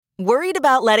Worried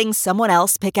about letting someone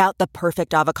else pick out the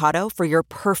perfect avocado for your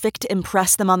perfect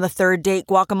impress them on the third date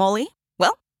guacamole?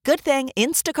 Well, good thing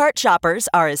Instacart shoppers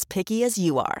are as picky as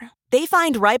you are. They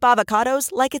find ripe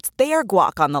avocados like it's their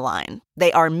guac on the line.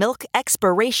 They are milk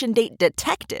expiration date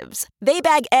detectives. They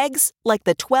bag eggs like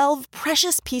the 12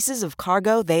 precious pieces of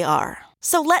cargo they are.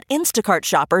 So let Instacart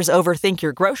shoppers overthink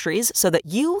your groceries so that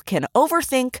you can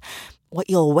overthink what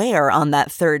you'll wear on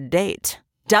that third date.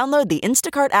 Download the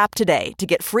Instacart app today to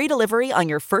get free delivery on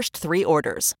your first 3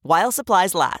 orders, while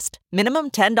supplies last.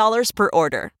 Minimum $10 per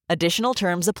order. Additional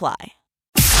terms apply.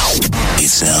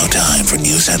 It's now time for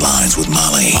news headlines with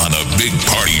Molly on the Big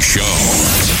Party Show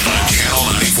on Channel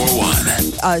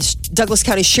 94.1. Douglas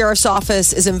County Sheriff's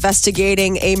Office is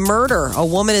investigating a murder. A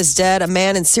woman is dead, a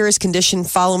man in serious condition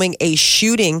following a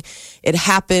shooting. It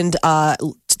happened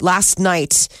last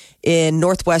night in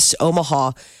Northwest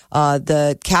Omaha.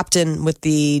 The captain with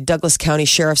the Douglas County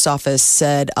Sheriff's Office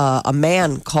said a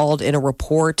man called in a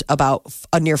report about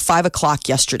near 5 o'clock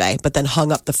yesterday, but then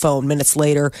hung up the phone. Minutes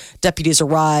later, deputies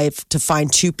arrived to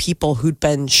find 2 people who'd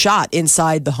been shot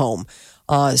inside the home.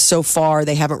 So far,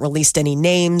 they haven't released any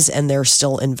names, and they're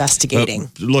still investigating.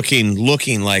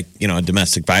 Looking like, a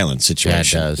domestic violence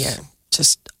situation. Yeah, it does. Yeah,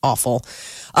 just awful.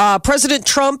 President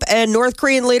Trump and North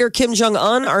Korean leader Kim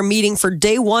Jong-un are meeting for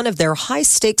day 1 of their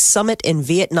high-stakes summit in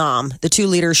Vietnam. The 2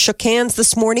 leaders shook hands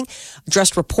this morning,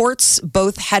 addressed reports,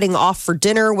 both heading off for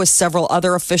dinner with several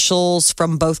other officials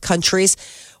from both countries.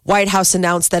 White House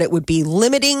announced that it would be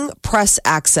limiting press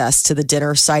access to the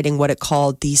dinner, citing what it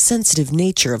called the sensitive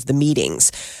nature of the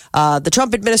meetings. The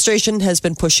Trump administration has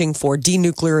been pushing for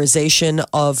denuclearization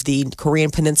of the Korean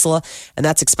Peninsula, and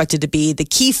that's expected to be the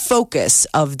key focus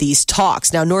of these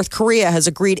talks. Now, North Korea has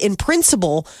agreed in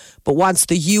principle, but wants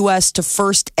the U.S. to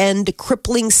first end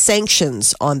crippling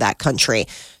sanctions on that country.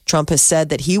 Trump has said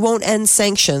that he won't end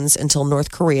sanctions until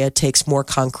North Korea takes more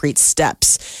concrete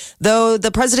steps. Though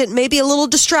the president may be a little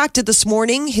distracted this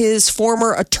morning, his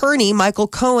former attorney, Michael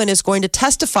Cohen, is going to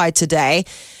testify today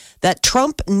that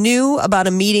Trump knew about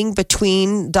a meeting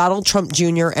between Donald Trump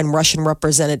Jr. and Russian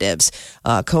representatives.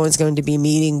 Cohen's going to be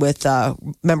meeting with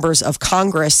members of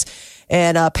Congress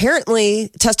and apparently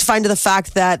testifying to the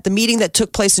fact that the meeting that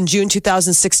took place in June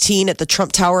 2016 at the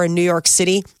Trump Tower in New York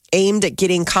City aimed at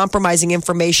getting compromising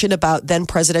information about then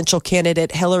presidential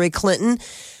candidate Hillary Clinton.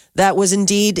 That was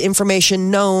indeed information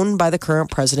known by the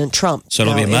current President Trump. So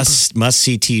it'll be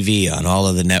must-see TV on all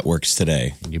of the networks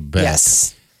today. You bet.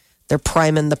 Yes. They're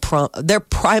priming the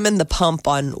pump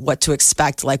on what to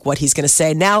expect, like what he's going to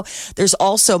say. Now, there's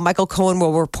also Michael Cohen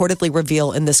will reportedly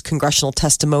reveal in this congressional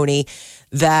testimony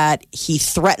that he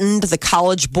threatened the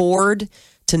College Board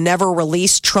to never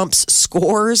release Trump's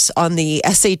scores on the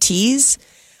SATs.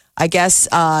 I guess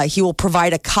he will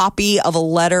provide a copy of a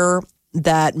letter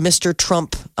that Mr.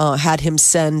 Trump had him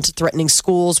send threatening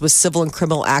schools with civil and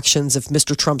criminal actions if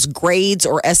Mr. Trump's grades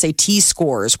or SAT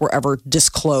scores were ever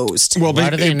disclosed. Well, why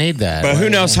do they need that? But who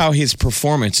knows how his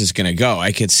performance is going to go?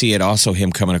 I could see it also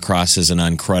him coming across as an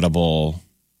uncredible,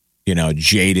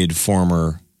 jaded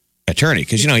former attorney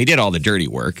because, he did all the dirty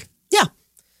work. Yeah.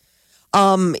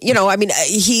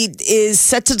 He is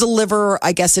set to deliver,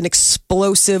 I guess, an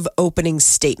explosive opening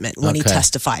statement when he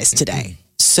testifies today.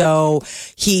 So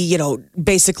he,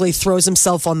 basically throws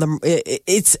himself on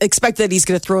it's expected that he's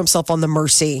going to throw himself on the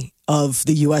mercy of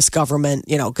the U.S. government,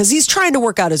 because he's trying to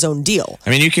work out his own deal. I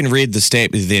mean, you can read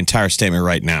the entire statement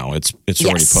right now. It's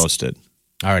already posted.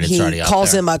 All right, it's already out there. He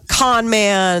calls him a con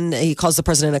man. He calls the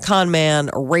president a con man,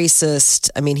 a racist.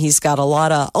 I mean, he's got a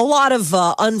lot of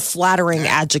unflattering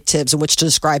adjectives in which to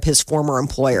describe his former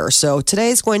employer. So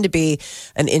today's going to be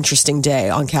an interesting day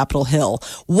on Capitol Hill.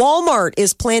 Walmart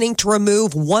is planning to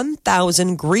remove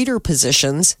 1,000 greeter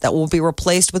positions that will be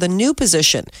replaced with a new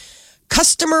position,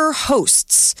 customer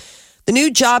hosts. The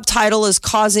new job title is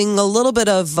causing a little bit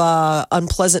of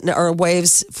unpleasant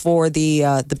waves for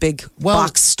the big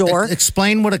box store.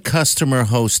 Explain what a customer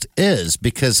host is,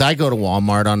 because I go to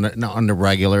Walmart on the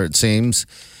regular, it seems,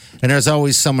 and there's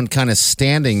always someone kind of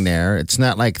standing there. It's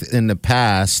not like in the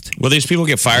past. Will these people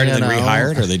get fired and then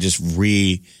rehired, or are they just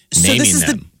renaming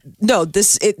them?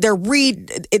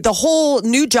 The whole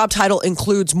new job title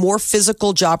includes more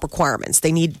physical job requirements.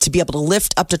 They need to be able to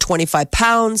lift up to 25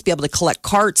 pounds, be able to collect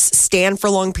carts, stand for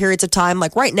long periods of time.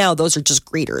 Like right now, those are just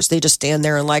greeters. They just stand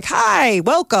there and like, hi,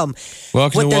 welcome.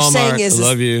 Welcome to Walmart. I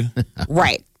love you.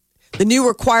 Right. The new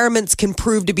requirements can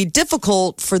prove to be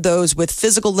difficult for those with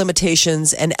physical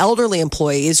limitations and elderly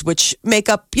employees, which make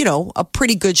up, a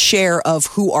pretty good share of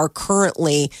who are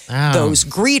currently those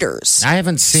greeters. I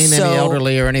haven't seen any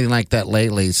elderly or anything like that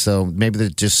lately, so maybe they're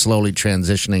just slowly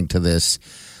transitioning to this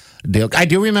deal. I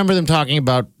do remember them talking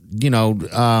about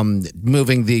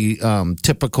moving the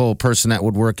typical person that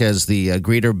would work as the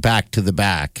greeter back to the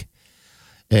back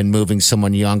and moving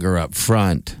someone younger up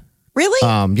front. Really?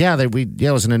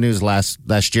 It was in the news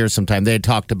last year sometime. They had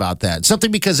talked about that.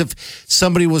 Something because if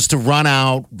somebody was to run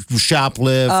out,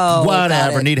 shoplift,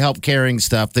 whatever, need help carrying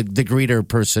stuff, the greeter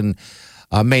person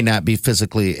may not be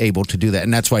physically able to do that.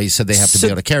 And that's why he said they have to be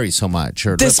able to carry so much.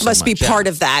 Or this must be part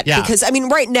of that. Yeah. Because, I mean,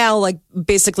 right now, like,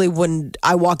 basically when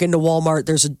I walk into Walmart,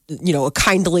 there's a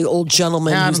kindly old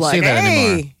gentleman who's like,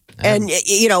 hey. And,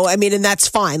 and that's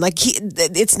fine. Like,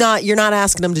 you're not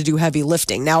asking them to do heavy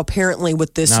lifting. Now, apparently,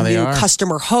 with this new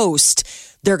customer host,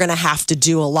 they're going to have to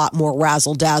do a lot more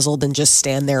razzle dazzle than just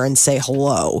stand there and say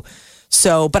hello.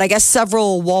 So, but I guess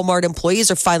several Walmart employees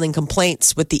are filing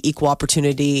complaints with the Equal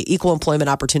Employment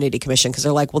Opportunity Commission because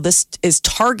they're like, well, this is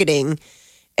targeting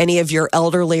any of your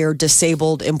elderly or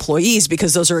disabled employees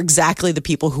because those are exactly the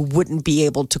people who wouldn't be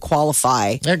able to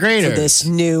qualify for this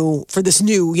new,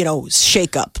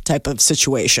 shake-up type of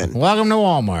situation. Welcome to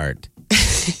Walmart.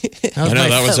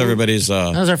 That was everybody's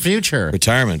that was our future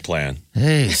retirement plan.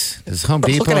 Hey, does Home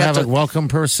Depot have a welcome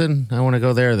person? I want to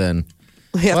go there then.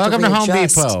 Welcome to Home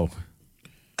Depot.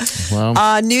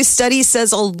 Well, new study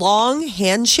says a long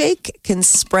handshake can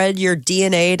spread your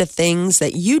DNA to things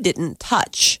that you didn't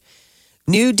touch.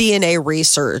 New DNA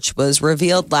research was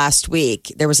revealed last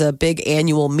week. There was a big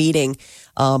annual meeting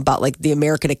about like the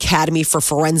American Academy for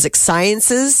Forensic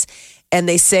Sciences. And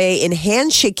they say in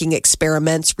handshaking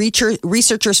experiments,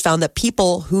 researchers found that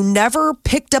people who never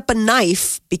picked up a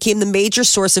knife became the major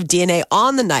source of DNA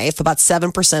on the knife about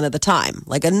 7% of the time.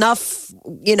 Like enough,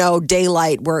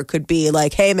 daylight where it could be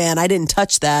like, hey, man, I didn't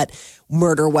touch that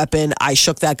murder weapon. I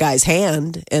shook that guy's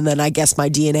hand, and then I guess my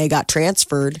DNA got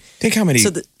transferred. Think how many,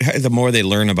 the more they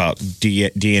learn about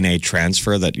DNA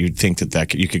transfer, that you'd think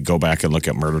that you could go back and look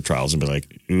at murder trials and be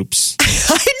like, oops.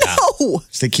 I know.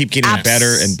 So they keep getting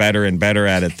better and better and better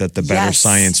at it, that the better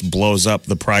science blows up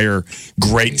the prior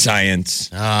great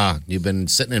science. You've been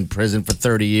sitting in prison for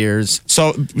 30 years.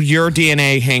 So your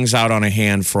DNA hangs out on a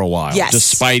hand for a while,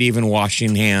 despite even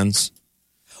washing hands.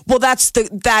 Well,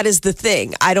 that is the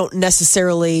thing. I don't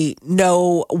necessarily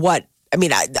know what. I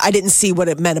mean, I didn't see what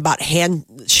it meant about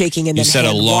handshaking and then you said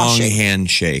hand a long washing.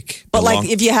 handshake. But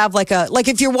if you have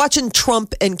if you're watching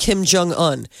Trump and Kim Jong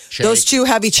Un, those two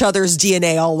have each other's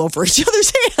DNA all over each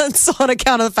other's hands on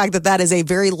account of the fact that is a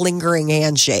very lingering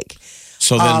handshake.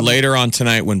 So then later on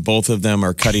tonight, when both of them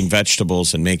are cutting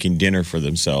vegetables and making dinner for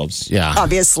themselves,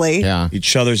 obviously,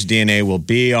 each other's DNA will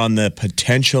be on the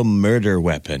potential murder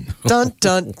weapon. Dun,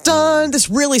 dun, dun. This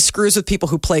really screws with people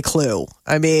who play Clue.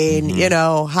 I mean,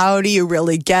 how do you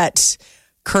really get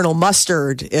Colonel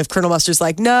Mustard if Colonel Mustard's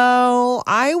like, no,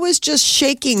 I was just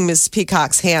shaking Miss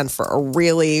Peacock's hand for a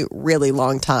really, really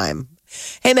long time.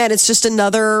 Hey, man, it's just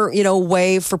another,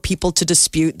 way for people to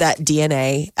dispute that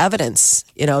DNA evidence,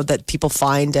 that people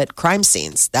find at crime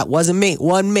scenes. That wasn't me.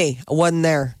 Wasn't me. I wasn't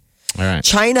there. All right.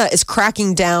 China is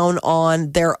cracking down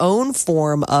on their own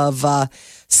form of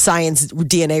science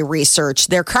DNA research.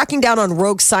 They're cracking down on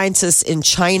rogue scientists in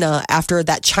China after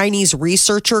that Chinese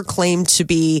researcher claimed to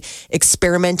be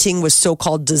experimenting with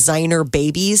so-called designer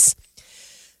babies.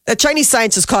 The Chinese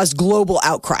scientist caused global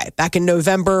outcry. Back in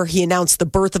November, he announced the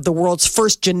birth of the world's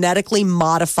first genetically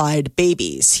modified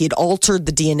babies. He had altered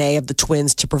the DNA of the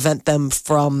twins to prevent them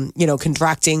from,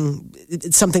 contracting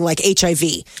something like HIV.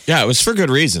 Yeah, it was for good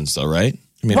reasons, though, right?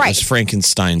 I mean, It was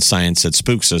Frankenstein science that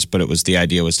spooks us, but the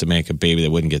idea was to make a baby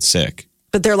that wouldn't get sick.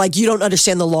 But they're like, you don't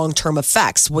understand the long-term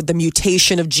effects with the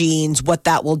mutation of genes, what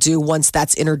that will do once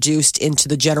that's introduced into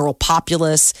the general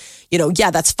populace.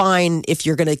 That's fine if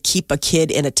you're going to keep a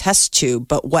kid in a test tube,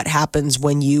 but what happens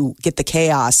when you get the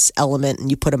chaos element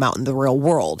and you put them out in the real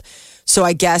world? So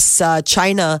I guess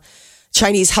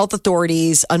Chinese health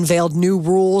authorities unveiled new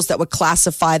rules that would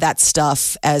classify that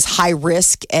stuff as high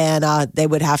risk, and they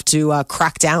would have to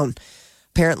crack down.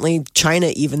 Apparently, China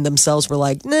even themselves were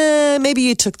like, nah, maybe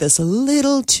you took this a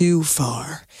little too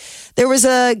far. There was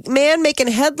a man making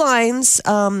headlines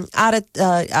down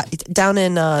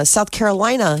in South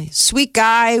Carolina. Sweet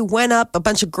guy, went up. A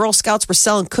bunch of Girl Scouts were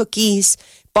selling cookies,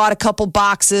 bought a couple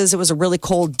boxes. It was a really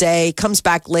cold day. Comes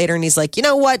back later and he's like, you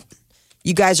know what?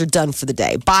 You guys are done for the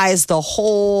day. Buys the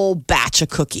whole batch of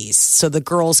cookies so the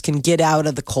girls can get out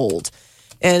of the cold.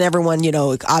 And everyone,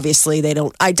 obviously they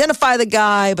don't identify the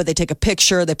guy, but they take a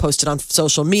picture. They post it on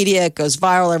social media. It goes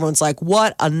viral. Everyone's like,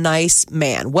 what a nice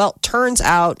man. Well, turns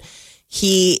out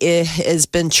he has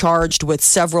been charged with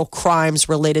several crimes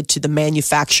related to the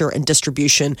manufacture and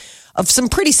distribution of some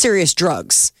pretty serious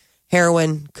drugs.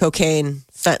 heroin, cocaine,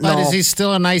 fentanyl. But is he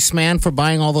still a nice man for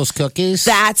buying all those cookies?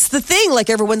 That's the thing. Like,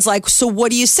 everyone's like, so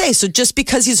what do you say? So just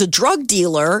because he's a drug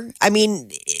dealer, I mean,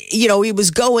 he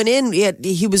was going in.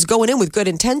 He was going in with good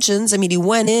intentions. I mean, he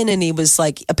went in and he was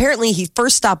like, apparently he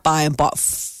first stopped by and bought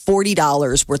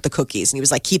 $40 worth of cookies, and he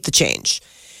was like, keep the change.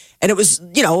 And it was,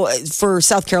 for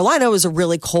South Carolina, it was a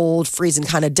really cold, freezing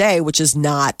kind of day, which is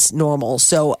not normal.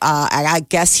 So I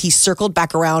guess he circled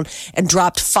back around and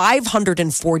dropped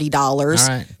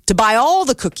 $540 to buy all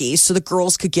the cookies so the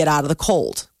girls could get out of the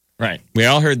cold. Right. We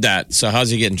all heard that. So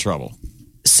how's he get in trouble?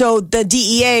 So the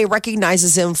DEA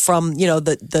recognizes him from,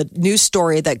 the news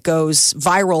story that goes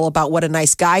viral about what a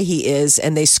nice guy he is,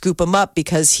 and they scoop him up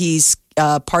because he's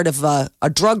part of a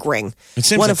drug ring. It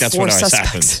seems like that's what always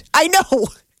happens. I know.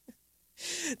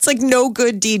 It's like no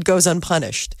good deed goes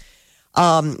unpunished.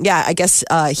 I guess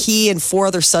he and 4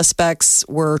 other suspects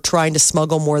were trying to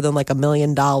smuggle more than like $1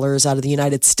 million out of the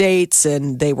United States,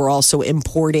 and they were also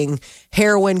importing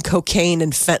heroin, cocaine,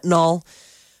 and fentanyl.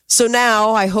 So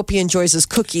now I hope he enjoys his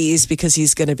cookies because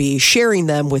he's going to be sharing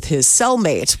them with his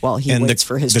cellmate while he waits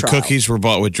for his trial. The cookies were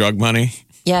bought with drug money?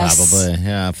 Yes. Probably,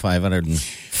 yeah, $540.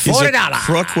 He's a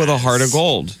crook with a heart of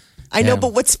gold. I know,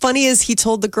 but what's funny is he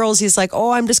told the girls, he's like,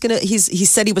 I'm just going to, he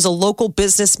said he was a local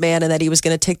businessman and that he was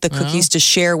going to take the cookies to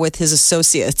share with his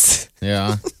associates.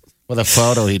 Yeah. With a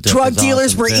photo he took. Drug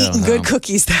dealers were eating good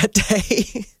cookies that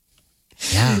day.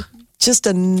 Yeah. Just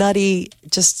a nutty,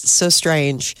 just so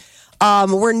strange.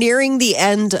 We're nearing the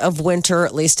end of winter,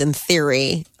 at least in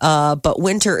theory, but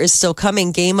winter is still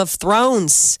coming. Game of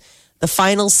Thrones. The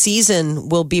final season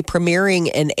will be premiering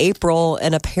in April,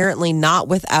 and apparently not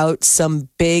without some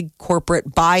big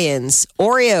corporate buy-ins.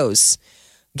 Oreos.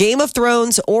 Game of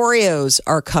Thrones Oreos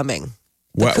are coming.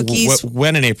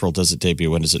 When in April does it debut?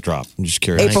 When does it drop? I'm just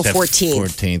curious. April 14th.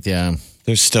 14th, yeah.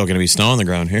 There's still going to be snow on the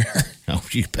ground here. Oh,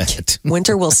 you bet.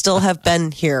 Winter will still have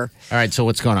been here. All right, so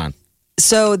what's going on?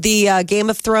 So the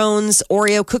Game of Thrones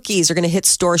Oreo cookies are going to hit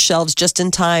store shelves just in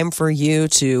time for you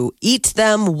to eat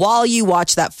them while you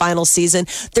watch that final season.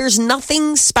 There's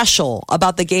nothing special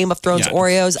about the Game of Thrones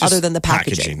Oreos other than the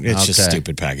packaging. It's just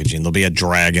stupid packaging. There'll be a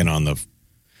dragon on the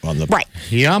right.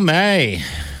 Yummy.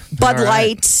 Bud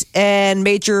Light and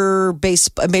Major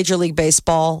League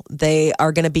Baseball, they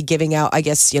are going to be giving out, I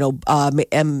guess,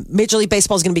 Major League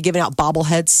Baseball is going to be giving out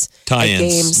bobbleheads tie-ins,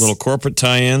 games. little corporate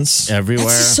tie-ins everywhere.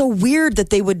 It's just so weird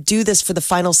that they would do this for the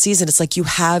final season. It's like you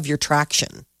have your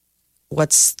traction.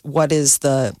 What is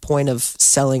the point of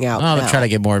selling out now? To try to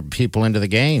get more people into the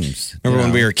games. Remember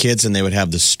when we were kids and they would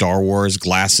have the Star Wars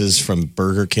glasses from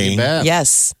Burger King?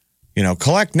 Yes.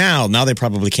 Collect now. Now they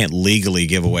probably can't legally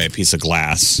give away a piece of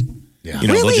glass. Yeah. Really?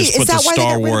 They'll just put Is the that why they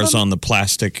Star got rid of Wars them? on the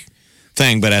plastic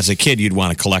thing. But as a kid, you'd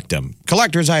want to collect them.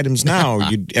 Collector's items now.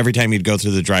 Every time you'd go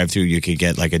through the drive-thru, you could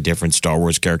get like a different Star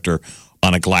Wars character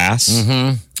on a glass.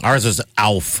 Mm-hmm. Ours was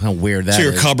Alf. How weird that is. So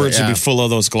your cupboards would be full of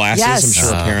those glasses. Yes. I'm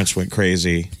sure parents went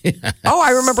crazy. Oh,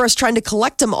 I remember us trying to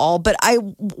collect them all, but I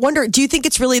wonder, do you think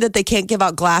it's really that they can't give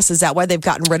out glass? Is that why they've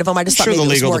gotten rid of them? I just thought Sure, maybe the it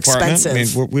was legal more department.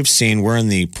 expensive. We're in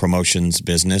the promotions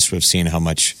business. We've seen how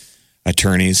much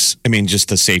attorneys, just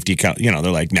the safety, they're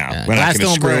like, no, we're not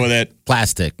going to screw with it.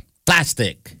 Plastic.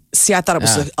 See, I thought it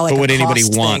was like but a would anybody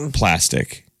cost want thing.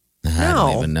 plastic? I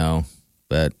don't even know.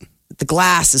 But The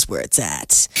glass is where it's at.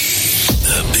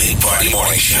 The Big Party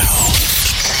Morning Show.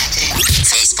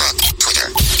 Facebook,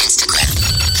 Twitter, Instagram.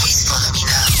 Please follow me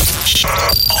now.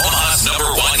 Omaha's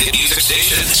 #1 hit music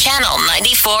station. Channel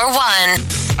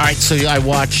 94.1. all right, so I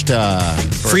watched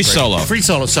Free Solo. Free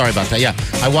Solo. Sorry about that. Yeah,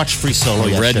 I watched Free Solo.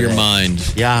 I read yesterday. your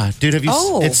mind. Yeah, dude. Have you?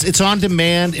 Oh. It's on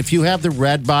demand. If you have the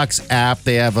Redbox app,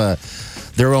 they have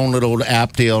their own little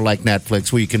app deal like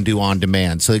Netflix where you can do on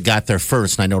demand. So they got there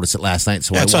first, and I noticed it last night.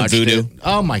 So That's I on watched Vudu. it.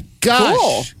 Oh my gosh!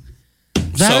 Cool.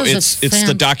 That So is it's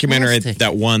the documentary fantastic.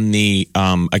 that won the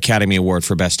Academy Award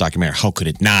for Best Documentary. How could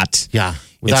it not? Yeah,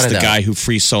 It's without a the doubt. guy who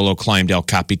free solo climbed El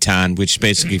Capitan, which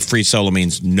basically free solo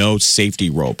means no safety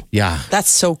rope. Yeah, That's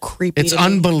so creepy. it's to me.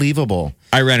 unbelievable.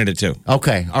 I rented it too.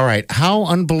 Okay, all right. How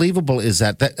unbelievable is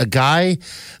that? That the guy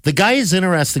is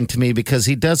interesting to me because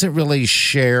he doesn't really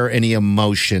share any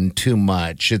emotion too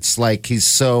much. It's like he's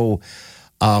so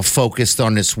focused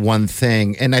on this one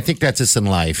thing, and I think that's just in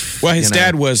life. Well, his you know?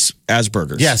 dad was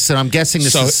Asperger's. Yes, and I'm guessing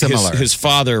this so is similar. His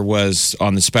father was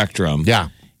on the spectrum. Yeah.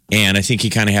 And I think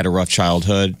he kind of had a rough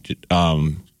childhood.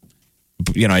 I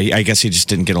guess he just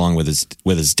didn't get along with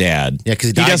his dad. Yeah, 'cause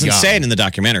he died doesn't young. say it in the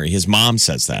documentary. His mom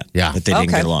says that. Yeah. That they didn't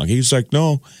Okay. get along. He's like,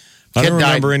 no, I Kid don't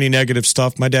remember died. any negative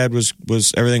stuff. My dad was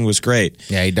everything was great.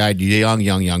 Yeah, he died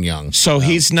young. So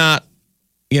he's not,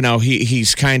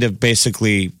 he's kind of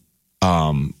basically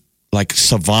like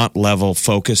savant level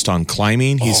focused on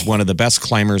climbing. He's one of the best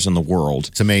climbers in the world.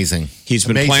 It's amazing. He's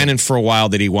been planning for a while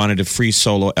that he wanted to free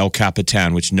solo El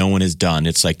Capitan, which no one has done.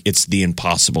 It's like it's the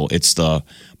impossible. It's the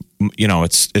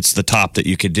it's the top that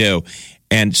you could do.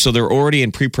 And so they're already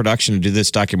in pre-production to do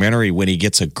this documentary when he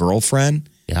gets a girlfriend.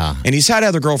 Yeah. And he's had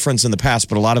other girlfriends in the past,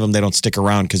 but a lot of them they don't stick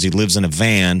around because he lives in a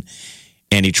van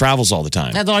and he travels all the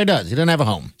time. That's all he does. He doesn't have a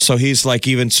home. So he's like,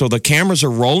 so the cameras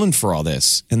are rolling for all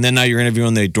this. And then now you're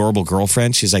interviewing the adorable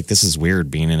girlfriend. She's like, this is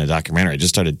weird being in a documentary. I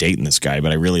just started dating this guy,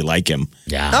 but I really like him.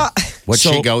 Yeah. What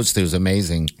she goes through is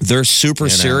amazing. They're super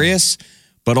serious,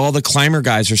 but all the climber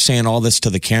guys are saying all this to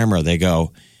the camera. They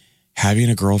go, having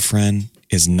a girlfriend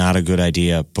is not a good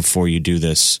idea before you do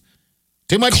this.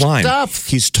 Too much climb. stuff.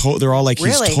 They're all like,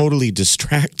 Really? he's totally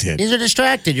distracted. He's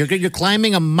distracted. You're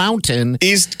climbing a mountain.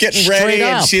 He's getting Straight ready,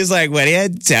 up. and she's like, "What are you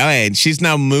doing?" She's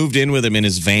now moved in with him in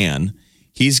his van.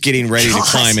 He's getting ready to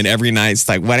climb, and every night it's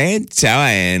like, "What are you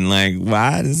doing?" Like,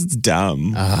 what? This is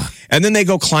dumb. And then they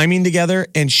go climbing together,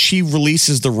 and she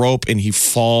releases the rope, and he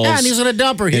falls. Yeah, and he's going to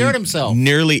dump her. He and hurt himself.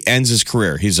 Nearly ends his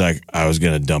career. He's like, "I was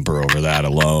going to dump her over that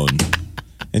alone."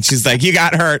 And she's like, "You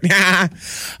got hurt." How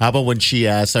about when she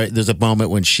asked? There's a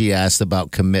moment when she asked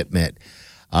about commitment,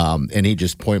 and he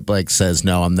just point blank says,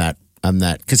 "No, I'm not.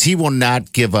 Because he will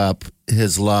not give up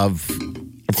his love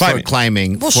for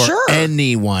climbing for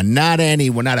anyone, not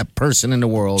a person in the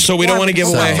world." So we don't want to give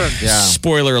away Yeah.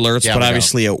 spoiler alerts, Yeah, but we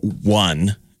obviously it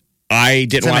won. I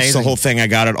didn't watch the whole thing. I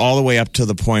got it all the way up to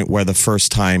the point where the first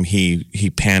time he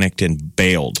panicked and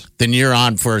bailed. Then you're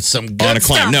on for some good On a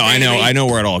climb. stuff, No, baby. I know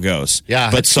where it all goes. Yeah,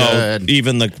 but it's so good.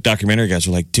 even the documentary guys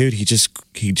were like, dude, he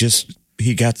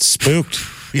got spooked.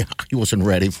 Yeah, he wasn't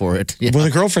ready for it. Yeah. Well,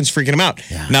 the girlfriend's freaking him out.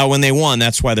 Yeah. Now, when they won,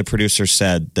 that's why the producer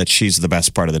said that she's the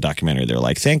best part of the documentary. They're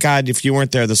like, thank God, if you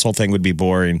weren't there, this whole thing would be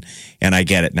boring. And I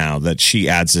get it now that she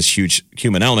adds this huge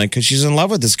human element because she's in love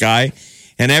with this guy.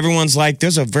 And everyone's like,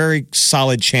 there's a very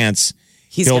solid chance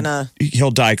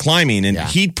he'll die climbing. And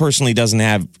he personally doesn't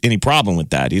have any problem with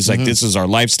that. He's like, this is our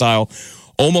lifestyle.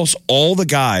 Almost all the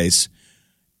guys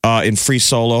in Free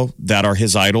Solo that are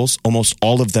his idols, almost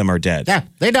all of them are dead. Yeah,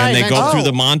 they die. And they go through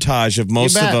the montage of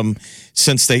most of them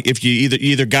since if you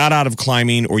either got out of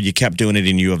climbing or you kept doing it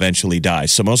and you eventually die.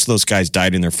 So most of those guys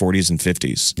died in their 40s and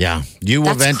 50s. Yeah, you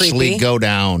eventually go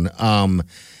down.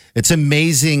 It's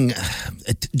amazing.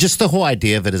 Just the whole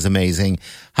idea of it is amazing.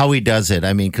 How he does it.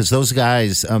 I mean, because those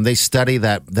guys, they study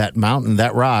that mountain,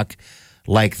 that rock,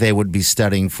 like they would be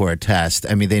studying for a test.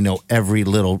 I mean, they know every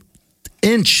little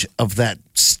inch of that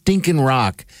stinking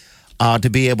rock to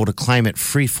be able to climb it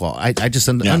free fall.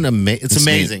 It's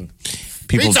amazing.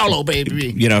 Free solo,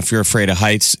 baby. You know, if you're afraid of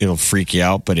heights, it'll freak you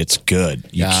out, but it's good.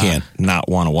 You can't not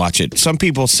want to watch it. Some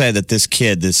people say that this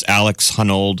kid, this Alex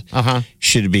Honnold,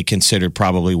 should be considered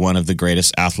probably one of the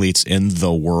greatest athletes in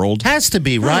the world. Has to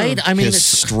be, right? I mean, his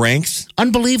strength,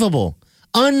 unbelievable,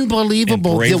 and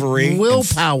bravery, the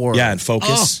willpower, and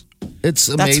focus. It's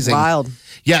amazing. That's wild.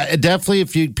 Yeah, definitely.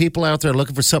 If you people out there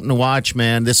looking for something to watch,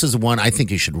 man, this is one I think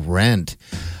you should rent.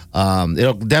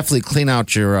 It'll definitely clean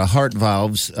out your heart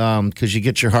valves because you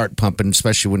get your heart pumping,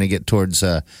 especially when you get towards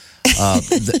the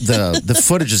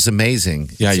footage is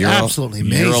amazing. Yeah, you're absolutely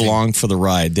amazing. You're along for the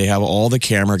ride. They have all the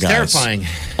camera guys, terrifying,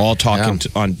 all talking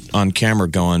on camera,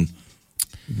 going.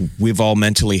 We've all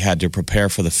mentally had to prepare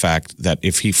for the fact that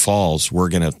if he falls, we're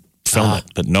going to film it,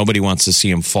 but nobody wants to see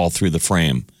him fall through the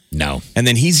frame. No, and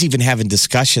then he's even having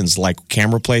discussions like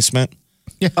camera placement.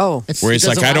 Yeah. Where he's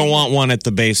like, I don't want one at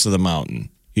the base of the mountain.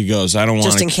 He goes, I don't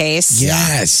want just in case.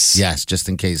 Yes. Yes, just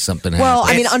in case something happens. Well,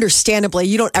 I mean, understandably,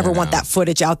 you don't ever want that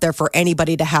footage out there for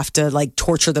anybody to have to like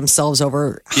torture themselves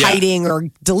over hiding or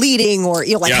deleting or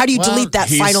how do you delete that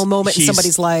final moment in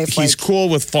somebody's life? He's cool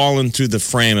with falling through the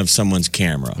frame of someone's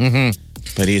camera.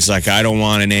 But he's like, I don't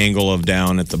want an angle of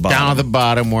down at the bottom. Down at the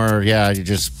bottom where, you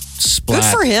just splat. Good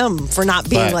for him for not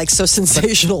being so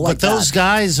sensational like that. But those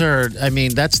guys are, I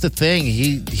mean, that's the thing.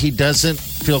 He doesn't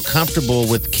feel comfortable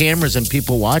with cameras and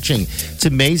people watching. It's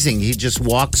amazing. He just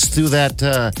walks through that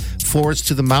forest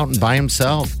to the mountain by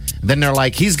himself. Then they're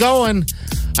like, he's going.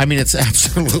 I mean, it's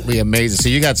absolutely amazing. So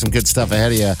you got some good stuff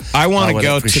ahead of you. I want to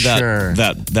go to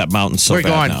that mountain so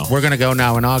bad now. We're going to go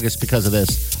now in August because of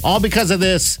this. All because of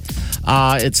this.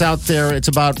 It's out there. It's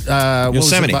about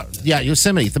Yosemite.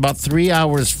 Yosemite. It's about 3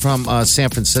 hours from San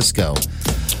Francisco.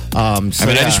 I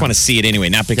just want to see it anyway,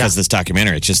 not because of this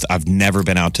documentary. It's just I've never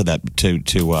been out to that to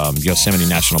Yosemite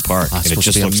National Park, and it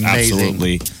just looks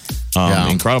absolutely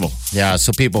incredible. Yeah,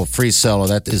 so people, Free Solo,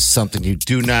 that is something you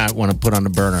do not want to put on the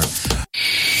burner.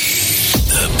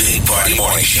 The Big Party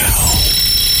Morning Show.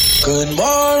 Good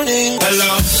morning.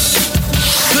 Hello.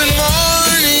 Good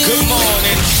morning. Good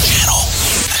morning. Channel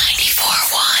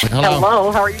 94.1.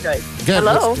 Hello, how are you guys? Good.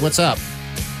 Hello. What's up?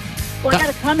 Well, I got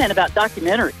a comment about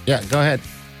documentary. Yeah, go ahead.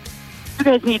 You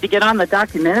guys need to get on the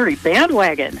documentary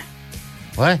bandwagon.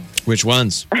 What? Which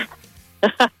ones?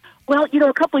 Well, you know,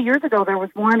 a couple of years ago, there was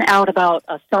one out about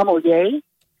sommelier,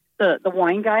 the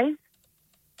wine guys.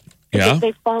 Yeah.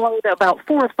 They followed about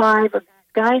 4 or 5 of these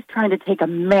guys trying to take a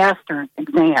master's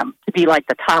exam to be like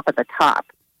the top of the top.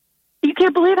 You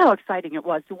can't believe how exciting it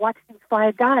was to watch these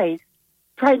 5 guys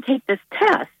try and take this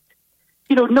test.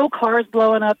 You know, no cars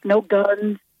blowing up, no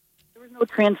guns, there was no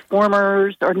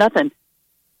transformers or nothing.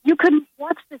 You couldn't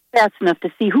watch this fast enough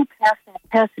to see who passed that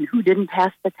test and who didn't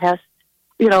pass the test.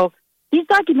 You know, these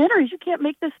documentaries, you can't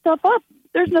make this stuff up.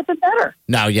 There's nothing better.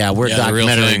 No, yeah, we're Yeah, the real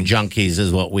documentary thing. junkies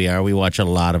is what we are. We watch a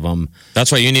lot of them.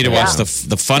 That's why you need to watch the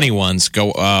funny ones.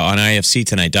 Go on IFC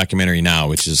tonight, Documentary Now,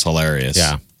 which is hilarious.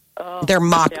 Yeah. They're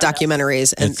mock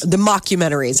documentaries and the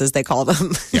mockumentaries, as they call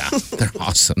them. Yeah, they're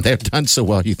awesome. They've done so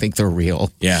well. You think they're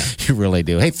real. Yeah. You really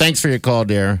do. Hey, thanks for your call,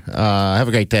 dear. Have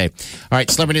a great day. All right,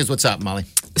 Celebrity News, what's up, Molly?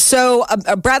 So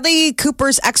Bradley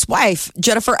Cooper's ex-wife,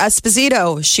 Jennifer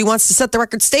Esposito, she wants to set the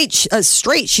record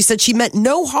straight. She said she meant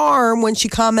no harm when she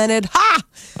commented, "Ha!"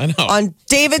 I know. on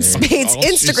David Spade's All she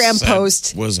Instagram said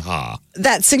post was ha.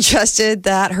 that suggested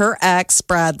that her ex,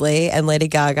 Bradley, and Lady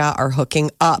Gaga are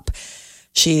hooking up.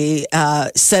 She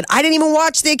said, I didn't even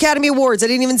watch the Academy Awards. I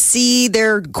didn't even see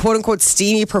their quote unquote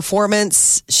steamy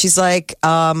performance. She's like,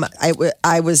 I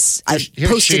Here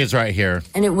posted. she is right here.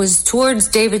 And it was towards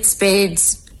David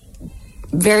Spade's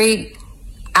very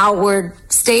outward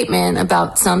statement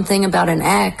about something about an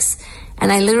ex.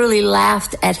 And I literally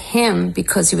laughed at him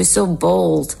because he was so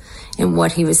bold in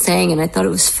what he was saying. And I thought it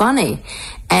was funny.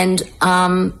 And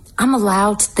I'm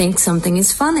allowed to think something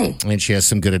is funny. And she has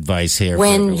some good advice here.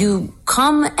 When you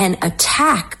come and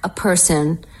attack a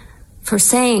person for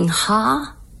saying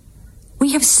ha,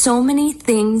 we have so many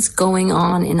things going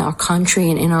on in our country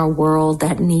and in our world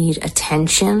that need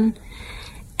attention.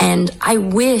 And I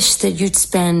wish that you'd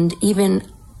spend even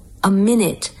a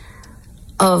minute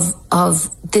of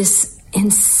this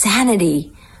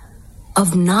insanity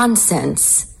of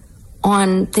nonsense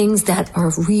on things that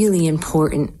are really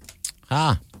important.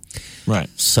 Right.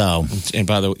 So, And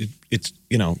by the way, it's,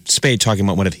 Spade talking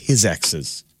about one of his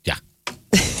exes. yeah.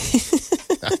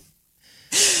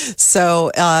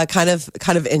 So kind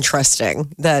of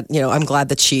interesting that, I'm glad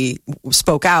that she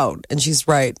spoke out and she's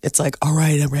right. It's like, all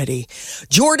right, I'm ready.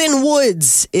 Jordan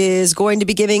Woods is going to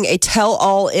be giving a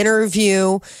tell-all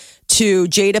interview to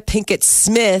Jada Pinkett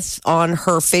Smith on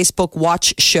her Facebook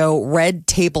watch show Red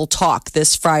Table Talk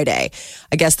this Friday.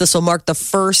 I guess this will mark the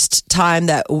first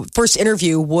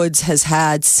interview Woods has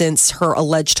had since her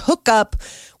alleged hookup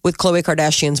with Khloe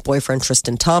Kardashian's boyfriend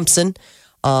Tristan Thompson.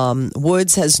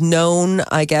 Woods has known,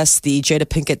 I guess, the Jada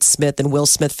Pinkett Smith and Will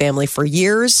Smith family for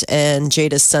years, and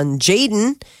Jada's son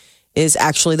Jaden is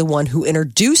actually the one who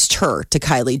introduced her to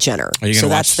Kylie Jenner. Are you So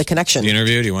gonna that's watch the connection. The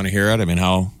interview? Do you want to hear it? I mean,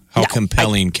 how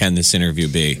compelling can this interview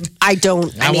be? I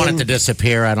don't. I want it to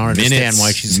disappear. I don't understand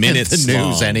why she's in minutes the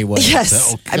news long. anyway. Yes.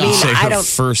 So, I mean, Say I her don't.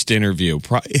 first interview.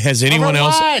 Has anyone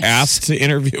else what? asked to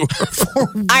interview her?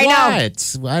 I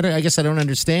know. I guess I don't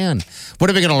understand. What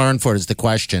are we going to learn for it is the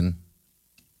question.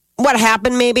 What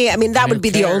happened, maybe? I mean, that Who would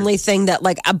be the cares? only thing that,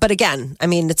 but again, I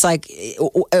mean, it's like,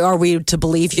 are we to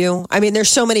believe you? I mean, there's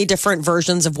so many different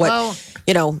versions of what,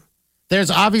 Well,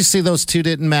 There's obviously those two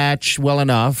didn't match well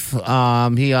enough.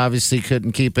 He obviously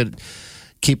couldn't keep it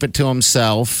to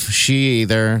himself. She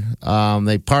either.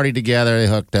 They partied together, they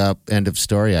hooked up. End of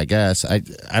story, I guess. I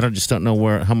just don't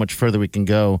know how much further we can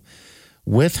go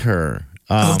with her.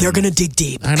 they're going to dig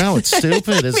deep. I know it's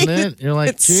stupid, isn't it? You're like,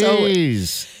 it's so-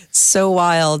 geez. So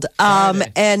wild.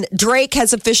 And Drake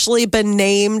has officially been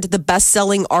named the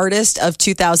best-selling artist of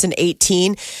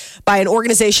 2018 by an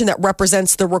organization that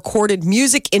represents the recorded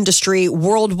music industry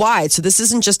worldwide. So this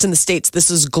isn't just in the States, this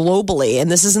is globally.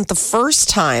 And this isn't the first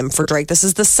time for Drake. This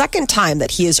is the second time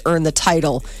that he has earned the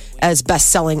title as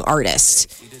best-selling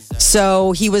artist.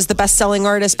 So he was the best-selling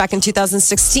artist back in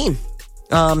 2016.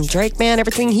 Drake, man,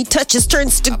 everything he touches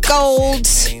turns to gold.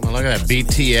 Well, look at that.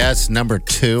 BTS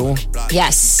 #2.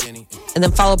 Yes. And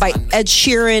then followed by Ed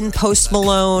Sheeran, Post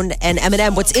Malone, and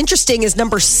Eminem. What's interesting is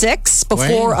 #6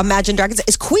 before Imagine Dragons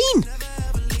is Queen.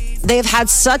 They've had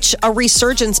such a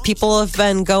resurgence. People have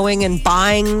been going and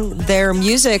buying their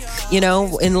music,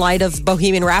 in light of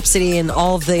Bohemian Rhapsody and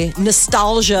all of the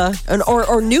nostalgia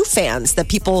or new fans that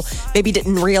people maybe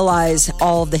didn't realize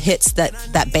all of the hits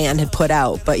that band had put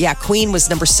out. But yeah, Queen was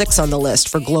 #6 on the list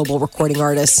for global recording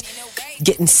artists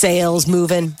getting sales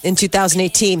moving in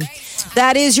 2018.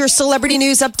 That is your celebrity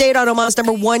news update on Omaha's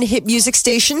number one hit music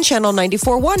station, Channel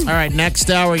 94.1. All right, next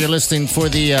hour, you're listening for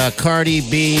the Cardi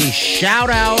B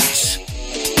shout-out.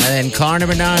 And then car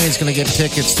number 9 is going to get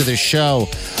tickets to the show.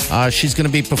 She's going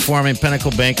to be performing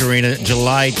Pinnacle Bank Arena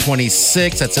July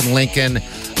 26th. That's in Lincoln.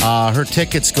 Her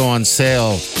tickets go on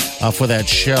sale for that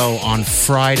show on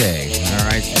Friday. All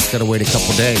right, just got to wait a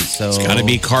couple days. So it's got to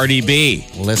be Cardi B.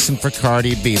 Listen for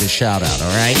Cardi B, the shout out.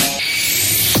 All right.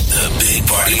 The Big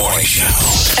Party Morning Show.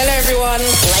 Hello, everyone.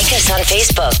 Like us on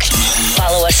Facebook.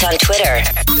 Follow us on Twitter.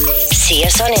 See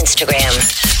us on Instagram.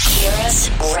 Hear us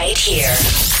right here.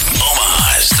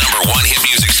 Omaha's number one hit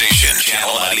music station,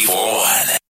 Channel 94.1.